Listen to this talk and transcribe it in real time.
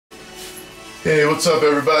Hey, what's up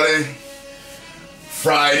everybody?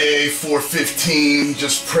 Friday, 4:15,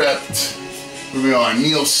 just prepped. Moving on,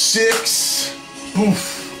 meal 6.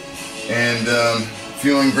 Poof. And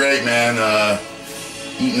feeling great, man.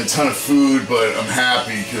 Eating a ton of food, but I'm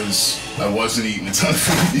happy because I wasn't eating a ton of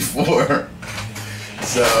food before.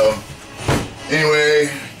 So,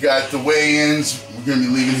 anyway, got the weigh-ins. We're gonna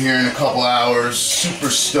be leaving here in a couple hours.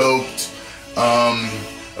 Super stoked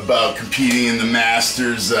about competing in the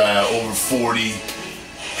Masters over 40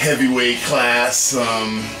 heavyweight class.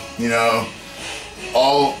 You know,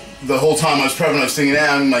 the whole time I was prepping, I was thinking,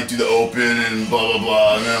 I might do the Open and blah blah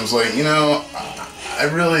blah. And then I was like, you know, I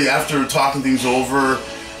really, after talking things over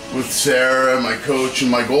with Sarah, my coach, and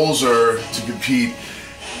my goals are to compete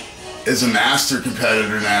as a master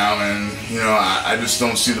competitor now, and you know, I just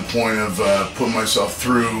don't see the point of putting myself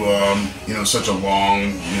through you know, such a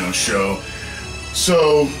long, you know, show.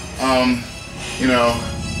 So you know,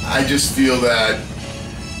 I just feel that,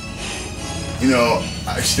 you know,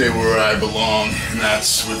 I stay where I belong, and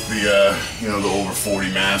that's with the you know, the over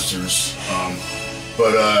 40 Masters.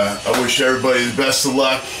 But I wish everybody the best of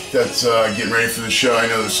luck that's getting ready for the show. I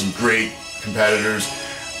know there's some great competitors.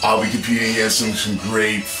 I'll be competing against some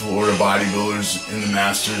great Florida bodybuilders in the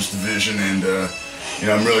Masters division, and you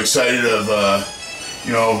know, I'm really excited of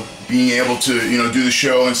you know, being able to, you know, do the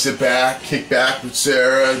show and sit back, kick back with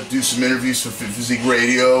Sarah, do some interviews for Fit Physique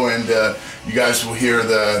Radio, and you guys will hear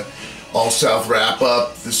the All South wrap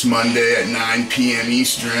up this Monday at 9 p.m.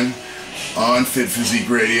 Eastern on Fit Physique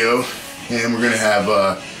Radio, and we're gonna have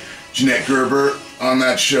Jeanette Gerber on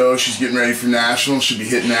that show. She's getting ready for nationals. She'll be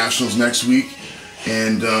hitting nationals next week.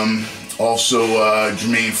 And also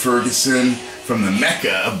Jermaine Ferguson from the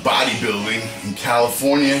Mecca of bodybuilding in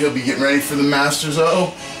California. He'll be getting ready for the Masters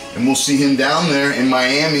O, and we'll see him down there in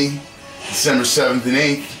Miami, December 7th and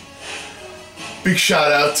 8th. Big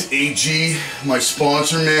shout out to AG, my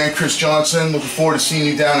sponsor, man, Chris Johnson. Looking forward to seeing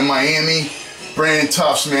you down in Miami. Brandon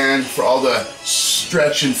Tufts, man, for all the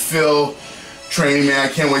stretch and fill training, man.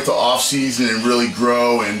 I can't wait till off season and really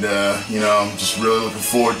grow, and you know, I'm just really looking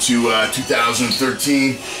forward to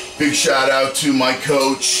 2013. Big shout out to my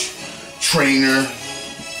coach, trainer,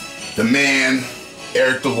 the man,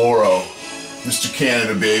 Eric DeLoro, Mr.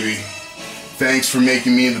 Canada, baby. Thanks for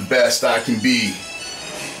making me the best I can be.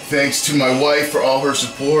 Thanks to my wife for all her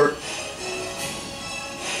support.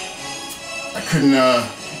 I couldn't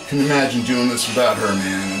imagine doing this without her,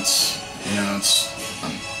 man. It's, you know, it's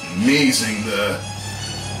amazing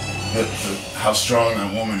how strong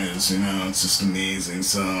that woman is, you know. It's just amazing.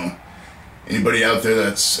 So anybody out there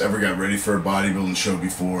that's ever got ready for a bodybuilding show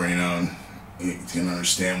before, you know, you can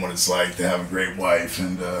understand what it's like to have a great wife,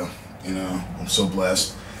 and you know, I'm so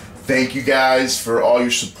blessed. Thank you guys for all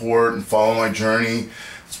your support and following my journey.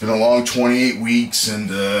 It's been a long 28 weeks, and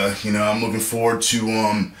you know, I'm looking forward to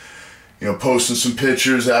you know, posting some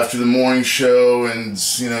pictures after the morning show, and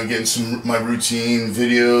you know, getting some my routine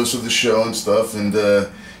videos of the show and stuff. And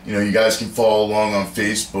you know, you guys can follow along on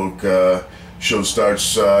Facebook. Show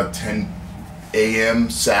starts 10 a.m.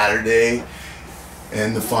 Saturday,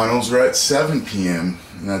 and the finals are at 7 p.m.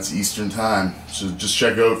 and that's Eastern time. So just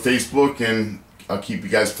check out Facebook, and I'll keep you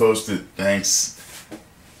guys posted. Thanks.